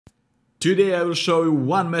Today I will show you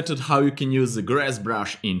one method how you can use the grass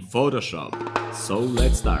brush in Photoshop. So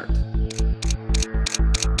let's start.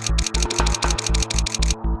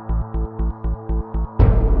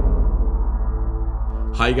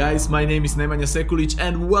 Hi guys, my name is Nemanja Sekulic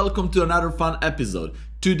and welcome to another fun episode.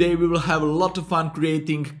 Today we will have a lot of fun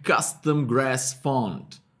creating custom grass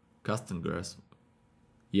font. Custom grass?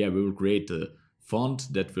 Yeah, we will create a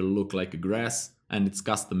font that will look like a grass and it's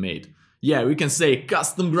custom made. Yeah, we can say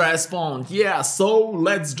custom grass font. Yeah, so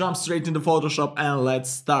let's jump straight into Photoshop and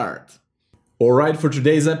let's start. Alright, for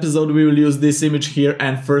today's episode we will use this image here,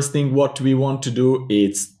 and first thing what we want to do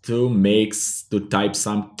is to type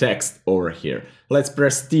some text over here. Let's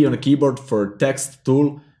press T on the keyboard for text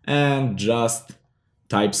tool and just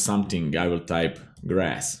type something. I will type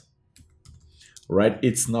grass. Alright,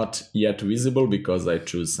 it's not yet visible because I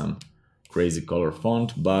choose some crazy color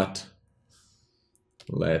font, but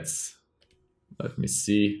let me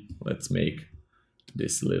see. Let's make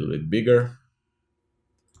this a little bit bigger.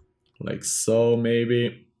 Like so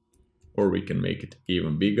maybe. Or we can make it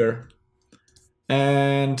even bigger.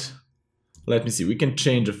 And let me see. We can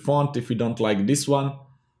change a font if we don't like this one.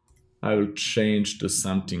 I will change to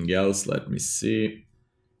something else. Let me see.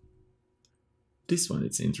 This one,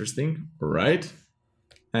 it's interesting. Alright.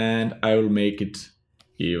 And I will make it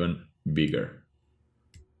even bigger.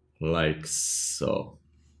 Like so.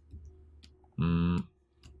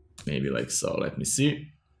 Maybe like so. Let me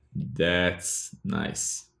see. That's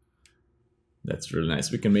nice. That's really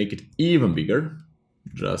nice. We can make it even bigger,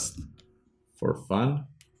 just for fun.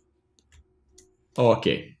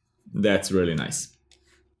 Okay, that's really nice.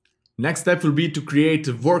 Next step will be to create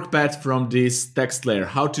a work path from this text layer.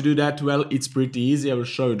 How to do that? Well, it's pretty easy. I will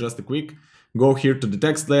show you just a quick. Go here to the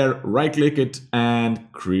text layer, right click it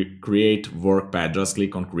and create work path. Just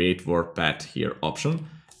click on create work path here option.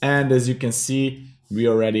 And as you can see, we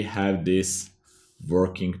already have this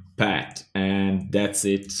working path, and that's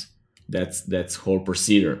it. That's whole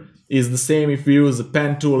procedure. It's the same if we use a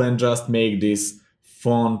pen tool and just make this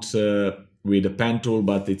font with a pen tool,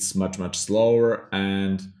 but it's much slower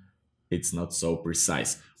and it's not so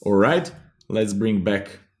precise. All right, let's bring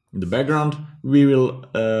back the background. We will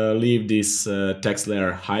leave this text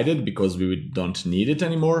layer hidden because we don't need it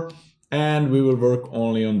anymore, and we will work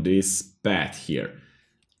only on this path here.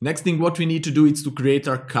 Next thing what we need to do is to create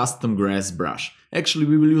our custom grass brush. Actually,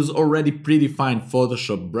 we will use already predefined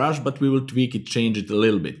Photoshop brush, but we will tweak it, change it a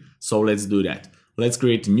little bit. So let's do that. Let's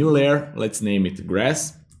create a new layer. Let's name it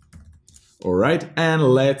grass. All right, and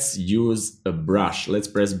let's use a brush. Let's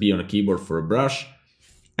press B on the keyboard for a brush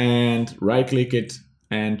and right click it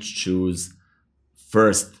and choose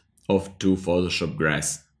first of two Photoshop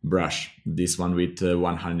grass brush. This one with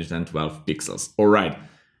 112 pixels. All right,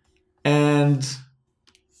 and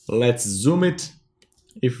let's zoom it.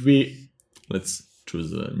 Let's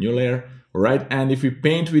choose a new layer. All right, and if we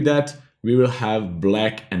paint with that, we will have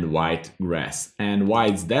black and white grass. And why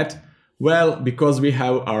is that? Well, because we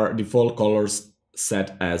have our default colors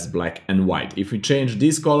set as black and white. If we change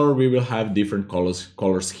this color, we will have different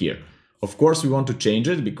colors here. Of course, we want to change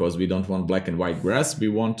it because we don't want black and white grass. We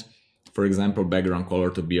want, for example, background color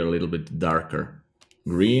to be a little bit darker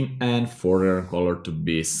green and foreground color to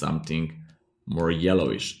be something more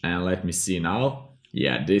yellowish. And let me see now.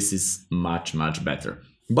 Yeah, this is much better.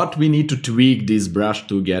 But we need to tweak this brush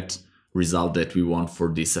to get result that we want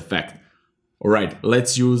for this effect. All right,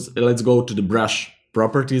 let's go to the brush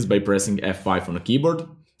properties by pressing F5 on the keyboard,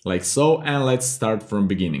 like so, and let's start from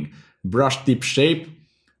beginning. Brush tip shape,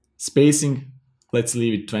 spacing, let's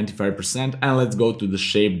leave it 25%, and let's go to the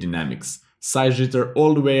shape dynamics. Size jitter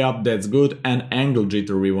all the way up, that's good, and angle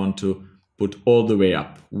jitter we want to put all the way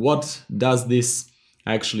up. What does this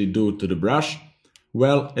actually do to the brush?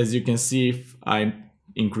 Well, as you can see, if I'm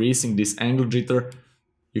increasing this angle jitter,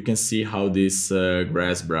 you can see how this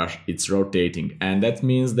grass brush, it's rotating. And that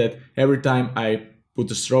means that every time I put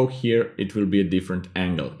a stroke here, it will be a different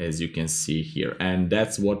angle, as you can see here. And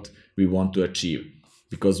that's what we want to achieve,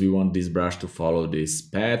 because we want this brush to follow this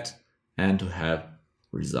path and to have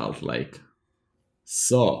result like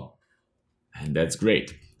so. And that's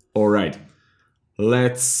great. All right.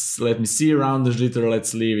 Let me see around the jitter.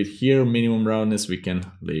 Let's leave it here. Minimum roundness, we can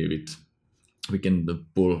leave it. We can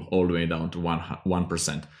pull all the way down to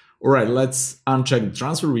 1%. All right, let's uncheck the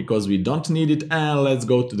transfer because we don't need it. And let's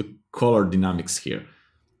go to the color dynamics here.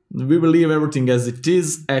 We will leave everything as it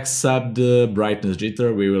is except the brightness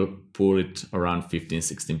jitter. We will pull it around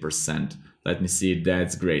 15–16%. Let me see,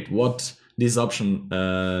 that's great. What this option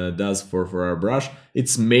does for our brush,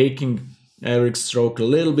 it's making every stroke a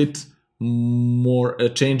little bit more,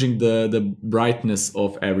 changing the brightness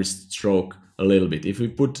of every stroke a little bit. If we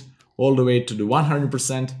put all the way to the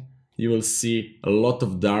 100%, you will see a lot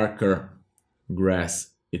of darker grass.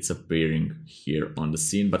 It's appearing here on the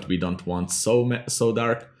scene, but we don't want so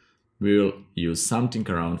dark. We will use something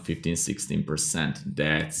around 15–16%.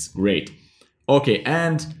 That's great. Okay,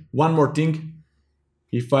 and one more thing.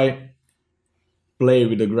 If I play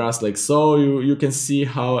with the grass like so, you can see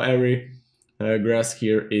how every grass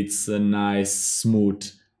here, it's a nice smooth,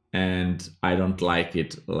 and I don't like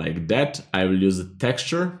it like that. I will use a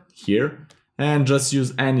texture here and just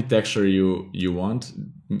use any texture you want.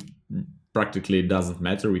 Practically it doesn't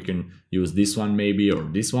matter. We can use this one maybe, or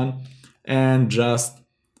this one, and just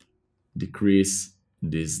decrease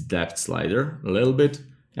this depth slider a little bit,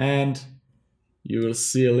 and you will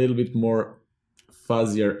see a little bit more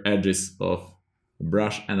fuzzier edges of the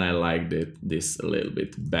brush, and I like this a little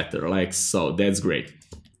bit better, like so. That's great.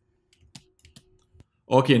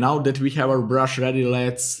 Okay, now that we have our brush ready,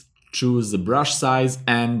 let's choose the brush size,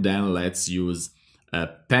 and then let's use a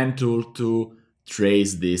pen tool to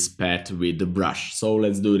trace this path with the brush. So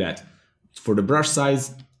let's do that. For the brush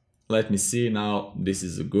size, let me see now, this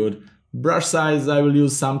is a good brush size. I will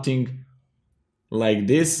use something like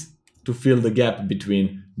this to fill the gap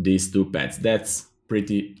between these two paths. That's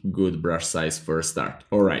pretty good brush size for a start.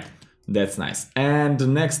 All right, that's nice. And the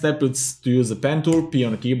next step is to use a pen tool, P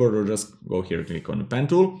on the keyboard, or just go here, click on the pen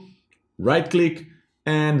tool, right click,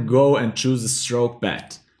 and go and choose a stroke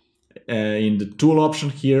path. In the tool option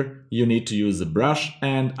here, you need to use a brush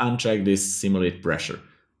and uncheck this simulate pressure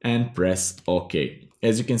and press OK.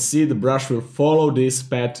 As you can see, the brush will follow this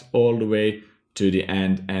path all the way to the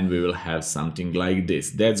end, and we will have something like this.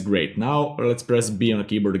 That's great. Now let's press B on the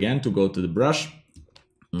keyboard again to go to the brush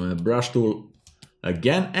tool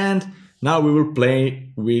again, and now we will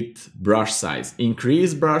play with brush size.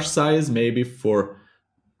 Increase brush size maybe for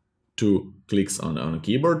 2 clicks on the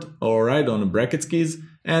keyboard, alright, on the brackets keys,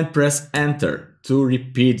 and press enter to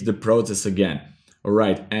repeat the process again.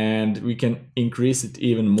 Alright, and we can increase it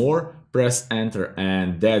even more, press enter,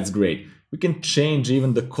 and that's great. We can change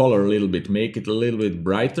even the color a little bit, make it a little bit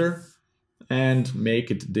brighter, and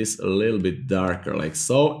make it this a little bit darker, like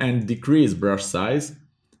so, and decrease brush size,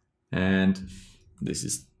 and this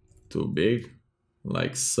is too big,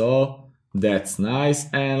 like so. That's nice,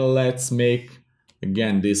 and let's make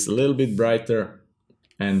again this a little bit brighter,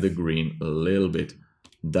 and the green a little bit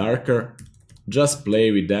darker. Just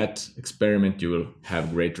play with that, experiment, you will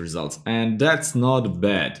have great results. And that's not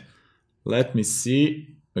bad. Let me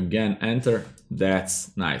see, again enter,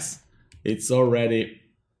 that's nice. It's already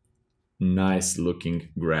nice looking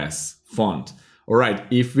grass font. Alright,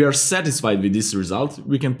 if we are satisfied with this result,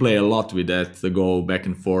 we can play a lot with that, go back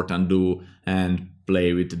and forth, undo, and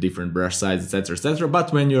play with the different brush sizes, etc, etc.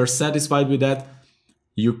 But when you're satisfied with that,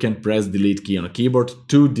 you can press delete key on the keyboard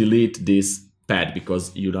to delete this pad,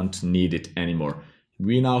 because you don't need it anymore.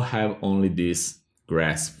 We now have only this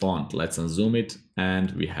grass font. Let's unzoom it,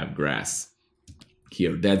 and we have grass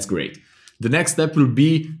here. That's great. The next step will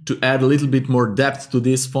be to add a little bit more depth to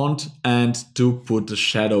this font and to put a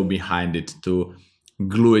shadow behind it, to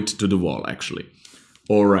glue it to the wall actually.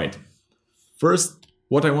 Alright, first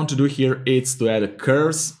what I want to do here is to add a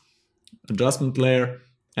curves adjustment layer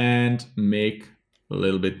and make a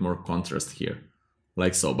little bit more contrast here,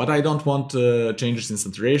 like so. But I don't want changes in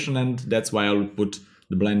saturation, and that's why I'll put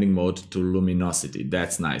the blending mode to luminosity.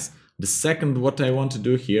 That's nice. The second what I want to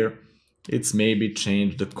do here, it's maybe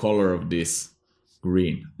change the color of this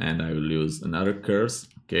green, and I will use another curves,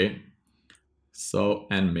 okay, so,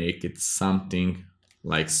 and make it something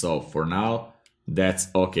like so. For now, that's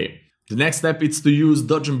okay. The next step is to use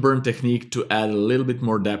dodge and burn technique to add a little bit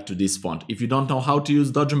more depth to this font. If you don't know how to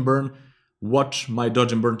use dodge and burn, watch my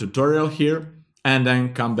dodge and burn tutorial here, and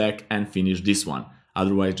then come back and finish this one.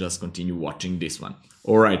 Otherwise, just continue watching this one.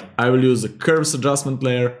 Alright, I will use a curves adjustment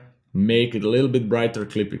layer, make it a little bit brighter,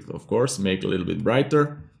 clip it of course, make it a little bit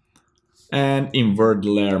brighter, and invert the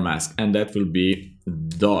layer mask, and that will be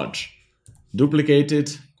dodge. Duplicate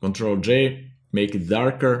it, Ctrl J, make it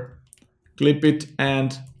darker, clip it,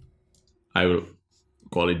 and I will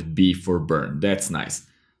call it B for burn. That's nice.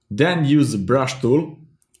 Then use the brush tool,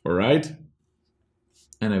 alright,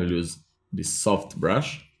 and I will use this soft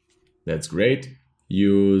brush. That's great.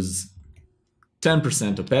 Use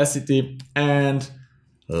 10% opacity, and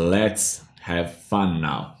let's have fun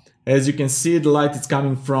now. As you can see, the light is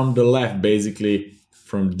coming from the left, basically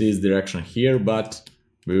from this direction here, but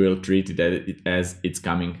we will treat it as it's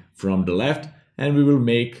coming from the left, and we will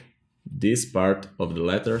make this part of the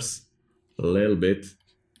letters a little bit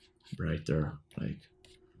brighter,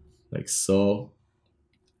 like so,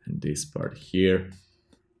 and this part here,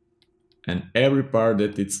 and every part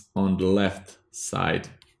that it's on the left side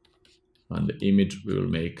On the image we will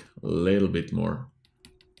make a little bit more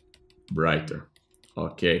brighter.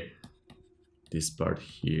 Okay, this part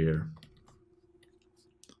here,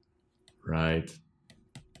 right,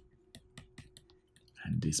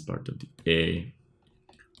 and this part of the A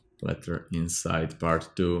letter inside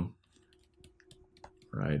part 2,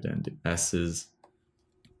 right, and the S's,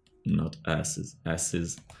 not S's,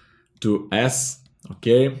 S's, 2 S,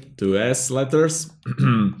 okay, 2 S letters,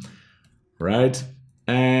 right,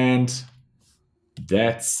 and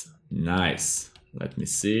that's nice. Let me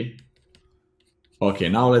see. Okay,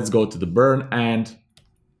 now let's go to the burn and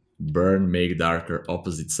burn, make darker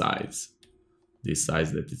opposite sides. This side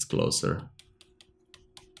that is closer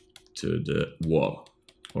to the wall.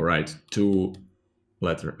 All right, 2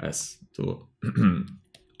 letter S, 2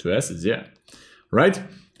 S's, yeah, right,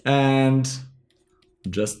 and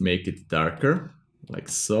just make it darker like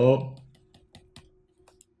so,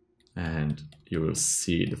 and you will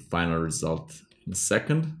see the final result in a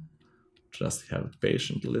second. Just have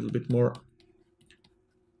patience a little bit more,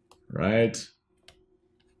 right,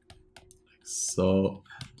 like so,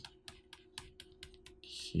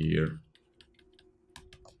 here,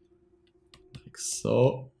 like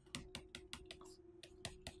so,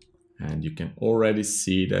 and you can already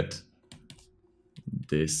see that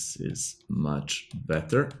this is much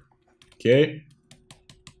better. Okay,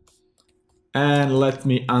 and let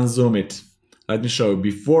me unzoom it. Let me show you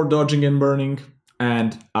before dodging and burning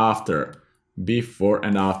and after. Before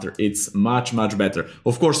and after, it's much better.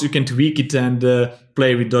 Of course you can tweak it and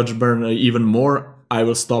play with dodge burn even more. I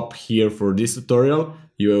will stop here for this tutorial.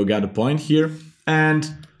 You got a point here.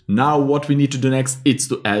 And now what we need to do next is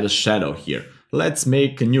to add a shadow here. Let's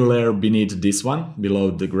make a new layer beneath this one,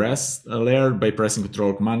 below the grass layer, by pressing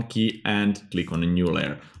Ctrl Command key and click on a new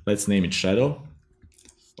layer. Let's name it shadow.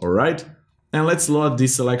 Alright, and let's load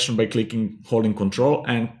this selection by holding Ctrl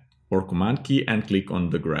and or Command key and click on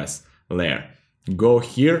the grass layer. Go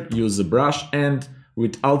here, use the brush, and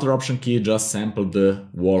with Alt or Option key just sample the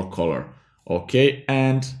wall color. Okay,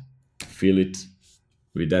 and fill it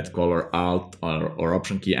with that color, Alt or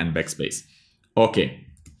Option key and backspace. Okay,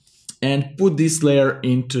 and put this layer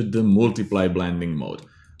into the multiply blending mode.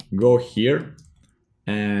 Go here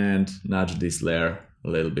and nudge this layer a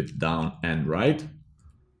little bit down and right,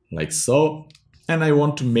 like so, and I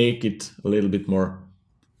want to make it a little bit more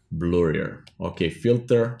blurrier. Okay,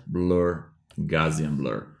 filter, blur, Gaussian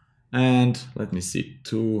blur, and let me see,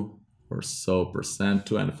 2 or so percent,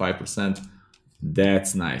 2.5%.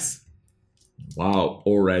 That's nice. Wow,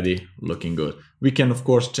 already looking good. We can of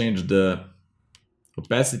course change the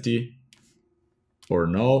opacity, or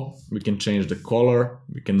no, we can change the color.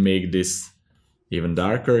 We can make this even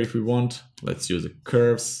darker if we want. Let's use the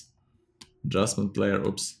curves adjustment layer.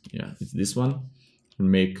 Oops, yeah, it's this one.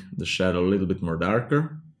 And make the shadow a little bit more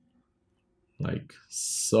darker, like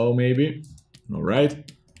so maybe. All right,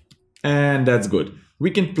 and that's good. We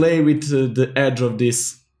can play with the edge of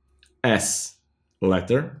this S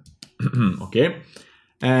letter, okay,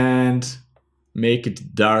 and make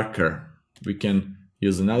it darker. We can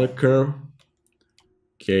use another curve.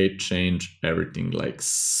 Okay, change everything like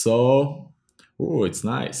so. Oh, it's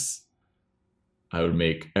nice. I will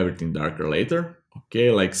make everything darker later. Okay,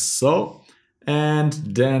 like so, and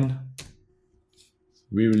then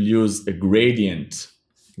we will use a gradient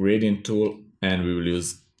tool, and we will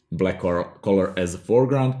use black color as a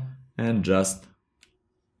foreground and just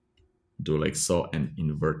do like so and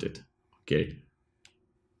invert it. Okay,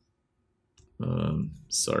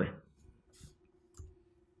 sorry,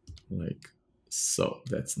 like so.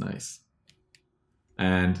 That's nice,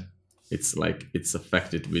 and it's like it's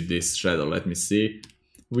affected with this shadow. Let me see.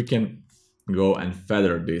 We can go and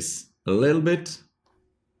feather this a little bit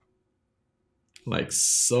like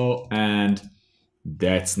so, and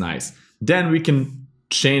that's nice. Then we can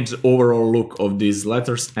change the overall look of these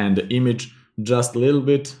letters and the image just a little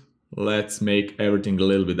bit. Let's make everything a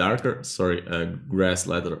little bit darker. Sorry, grass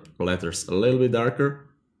letters a little bit darker.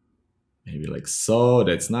 Maybe like so,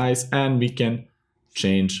 that's nice. And we can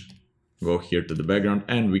change, go here to the background,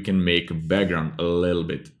 and we can make a background a little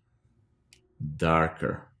bit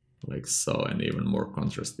darker, like so, and even more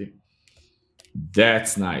contrasty.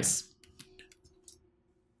 That's nice.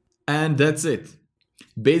 And that's it.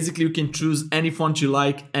 Basically, you can choose any font you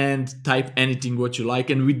like and type anything what you like,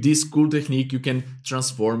 and with this cool technique you can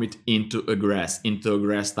transform it into a grass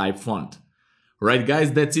type font. Alright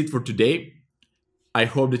guys, that's it for today. I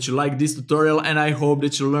hope that you like this tutorial, and I hope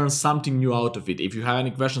that you learned something new out of it. If you have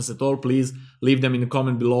any questions at all, please leave them in the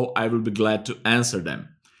comment below. I will be glad to answer them.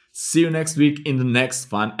 See you next week in the next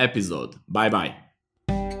fun episode. Bye bye.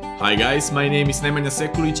 Hi guys, my name is Nemanja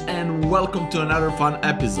Sekulic and welcome to another fun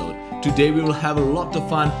episode. Today we will have a lot of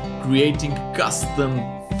fun creating custom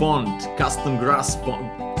font, custom grass font,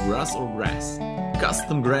 grass or grass?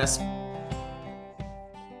 Custom grass,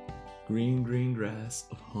 green grass,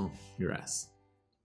 oh, grass.